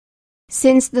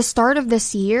Since the start of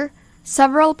this year,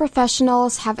 several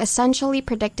professionals have essentially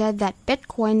predicted that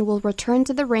Bitcoin will return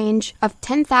to the range of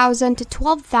 $10,000 to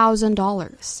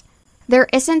 $12,000. There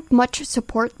isn't much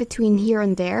support between here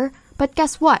and there, but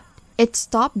guess what? It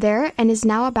stopped there and is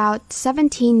now about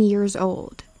 17 years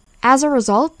old. As a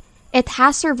result, it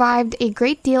has survived a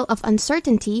great deal of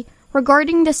uncertainty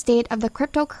regarding the state of the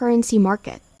cryptocurrency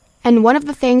market. And one of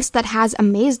the things that has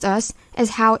amazed us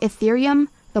is how Ethereum,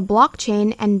 the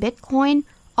blockchain, and Bitcoin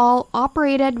all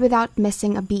operated without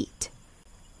missing a beat.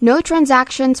 No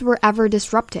transactions were ever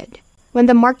disrupted. When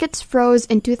the markets froze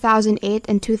in 2008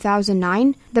 and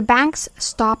 2009, the banks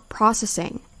stopped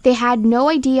processing. They had no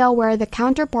idea where the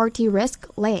counterparty risk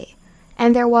lay,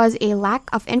 and there was a lack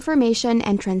of information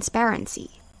and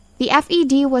transparency. The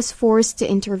FED was forced to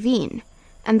intervene,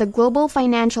 and the global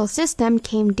financial system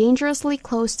came dangerously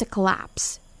close to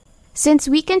collapse. Since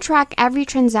we can track every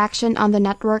transaction on the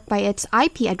network by its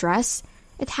IP address,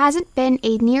 it hasn't been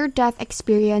a near-death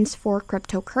experience for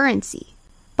cryptocurrency.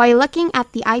 By looking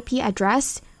at the IP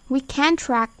address, we can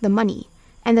track the money,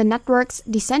 and the network's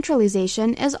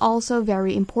decentralization is also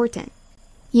very important.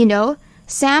 You know,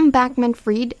 Sam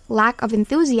Bankman-Fried's lack of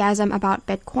enthusiasm about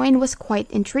Bitcoin was quite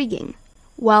intriguing.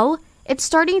 Well, it's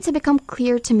starting to become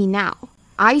clear to me now.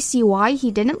 I see why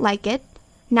he didn't like it,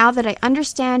 now that I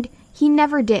understand he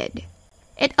never did.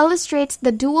 It illustrates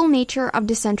the dual nature of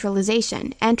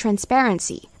decentralization and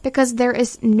transparency, because there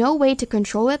is no way to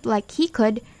control it like he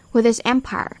could with his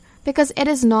empire, because it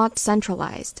is not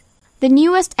centralized. The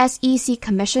newest SEC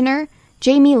commissioner,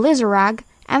 Jamie Lizarag,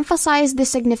 emphasized the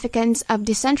significance of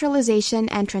decentralization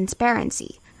and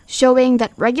transparency, showing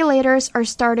that regulators are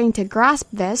starting to grasp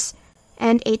this,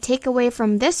 and a takeaway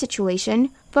from this situation,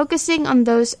 focusing on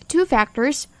those two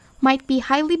factors, might be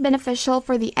highly beneficial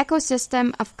for the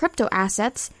ecosystem of crypto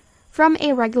assets from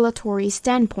a regulatory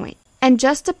standpoint. And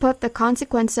just to put the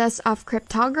consequences of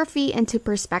cryptography into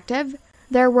perspective,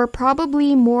 there were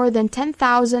probably more than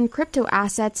 10,000 crypto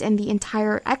assets in the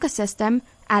entire ecosystem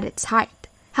at its height.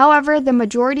 However, the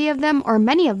majority of them, or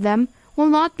many of them, will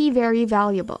not be very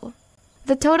valuable.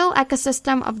 The total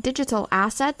ecosystem of digital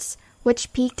assets,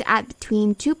 which peaked at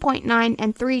between $2.9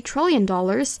 and $3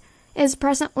 trillion, is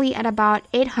presently at about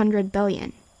 $800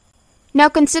 billion. Now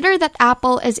consider that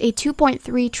Apple is a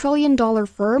 $2.3 trillion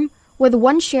firm with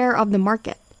one share of the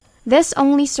market. This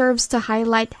only serves to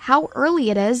highlight how early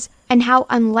it is and how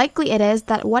unlikely it is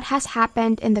that what has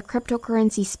happened in the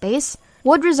cryptocurrency space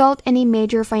would result in a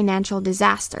major financial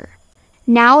disaster.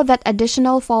 Now that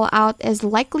additional fallout is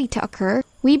likely to occur,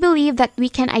 we believe that we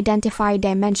can identify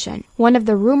Dimension, one of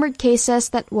the rumored cases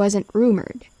that wasn't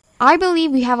rumored. I believe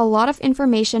we have a lot of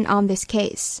information on this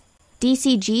case.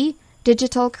 DCG,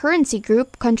 Digital Currency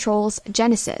Group, controls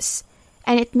Genesis,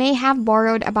 and it may have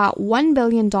borrowed about $1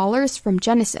 billion from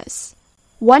Genesis.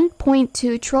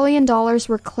 $1.2 trillion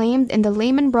were claimed in the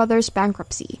Lehman Brothers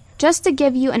bankruptcy, just to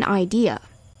give you an idea.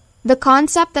 The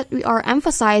concept that we are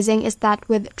emphasizing is that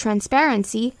with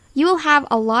transparency, you will have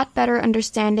a lot better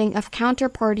understanding of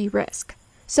counterparty risk.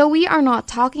 So we are not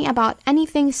talking about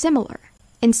anything similar.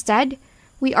 Instead,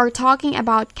 we are talking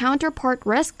about counterpart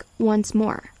risk once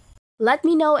more. Let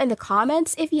me know in the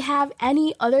comments if you have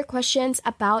any other questions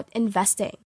about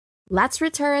investing. Let's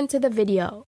return to the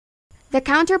video. The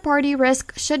counterparty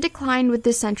risk should decline with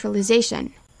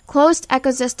decentralization. Closed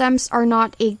ecosystems are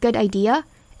not a good idea,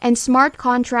 and smart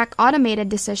contract automated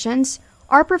decisions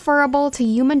are preferable to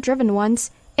human-driven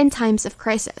ones in times of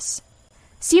crisis.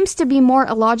 Seems to be more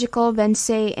illogical than,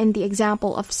 say, in the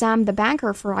example of Sam the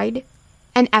Banker-Fried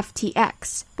and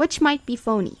FTX, which might be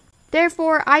phony.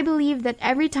 Therefore, I believe that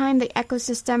every time the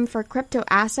ecosystem for crypto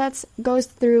assets goes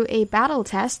through a battle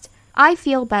test, I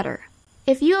feel better.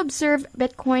 If you observe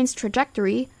Bitcoin's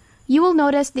trajectory, you will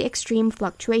notice the extreme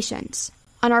fluctuations.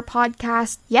 On our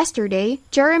podcast yesterday,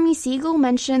 Jeremy Siegel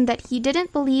mentioned that he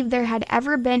didn't believe there had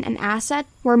ever been an asset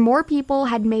where more people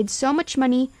had made so much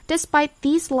money despite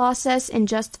these losses in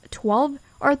just 12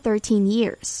 or 13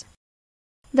 years.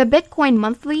 The Bitcoin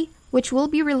Monthly, which will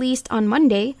be released on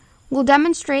Monday, will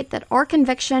demonstrate that our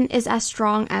conviction is as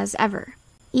strong as ever.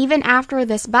 Even after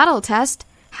this battle test,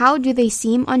 how do they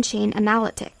seem on chain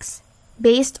analytics?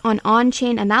 Based on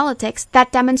on-chain analytics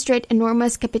that demonstrate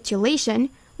enormous capitulation,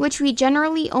 which we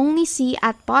generally only see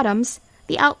at bottoms,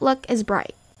 the outlook is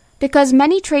bright. Because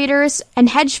many traders and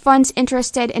hedge funds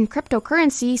interested in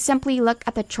cryptocurrency simply look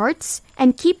at the charts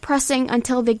and keep pressing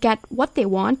until they get what they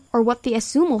want or what they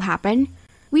assume will happen,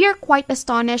 we are quite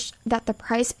astonished that the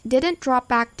price didn't drop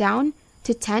back down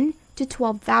to 10 to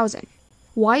 12,000.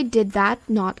 Why did that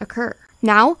not occur?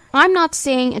 Now, I'm not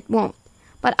saying it won't,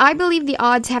 but I believe the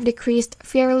odds have decreased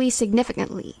fairly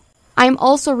significantly. I am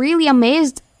also really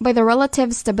amazed by the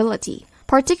relative stability,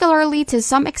 particularly to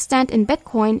some extent in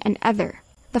Bitcoin and Ether,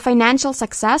 the financial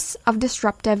success of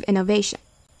disruptive innovation.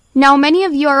 Now, many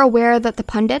of you are aware that the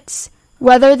pundits,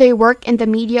 whether they work in the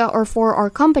media or for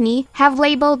our company, have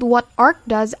labeled what ARK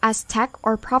does as tech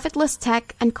or profitless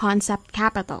tech and concept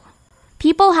capital.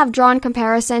 People have drawn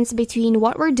comparisons between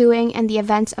what we're doing and the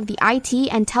events of the IT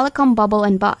and telecom bubble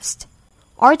and bust.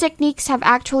 Our techniques have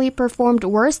actually performed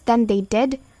worse than they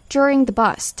did during the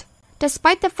bust.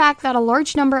 Despite the fact that a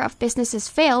large number of businesses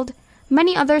failed,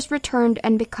 many others returned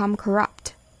and become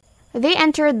corrupt. They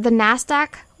entered the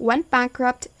Nasdaq, went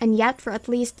bankrupt, and yet for at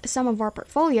least some of our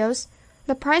portfolios,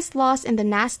 the price loss in the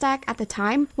Nasdaq at the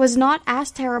time was not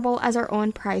as terrible as our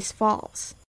own price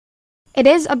falls. It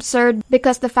is absurd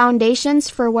because the foundations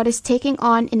for what is taking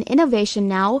on in innovation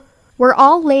now were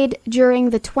all laid during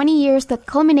the 20 years that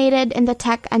culminated in the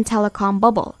tech and telecom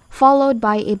bubble, followed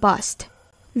by a bust.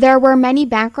 There were many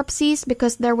bankruptcies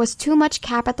because there was too much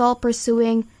capital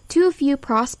pursuing too few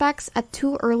prospects at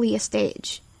too early a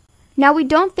stage. Now, we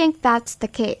don't think that's the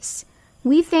case.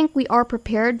 We think we are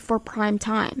prepared for prime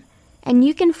time, and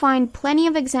you can find plenty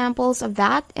of examples of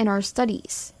that in our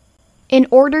studies. In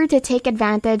order to take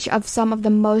advantage of some of the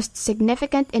most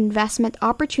significant investment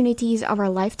opportunities of our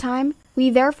lifetime, we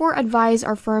therefore advise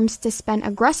our firms to spend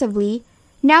aggressively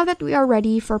now that we are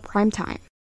ready for prime time.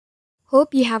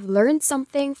 Hope you have learned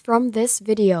something from this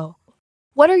video.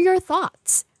 What are your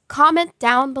thoughts? Comment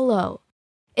down below.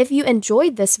 If you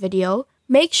enjoyed this video,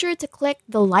 make sure to click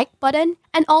the like button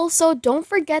and also don't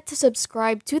forget to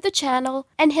subscribe to the channel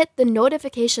and hit the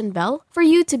notification bell for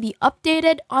you to be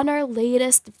updated on our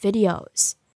latest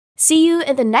videos. See you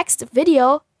in the next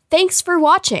video. Thanks for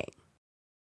watching.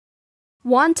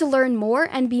 Want to learn more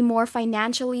and be more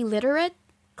financially literate?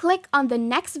 Click on the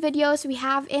next videos we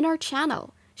have in our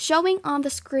channel, showing on the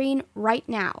screen right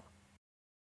now.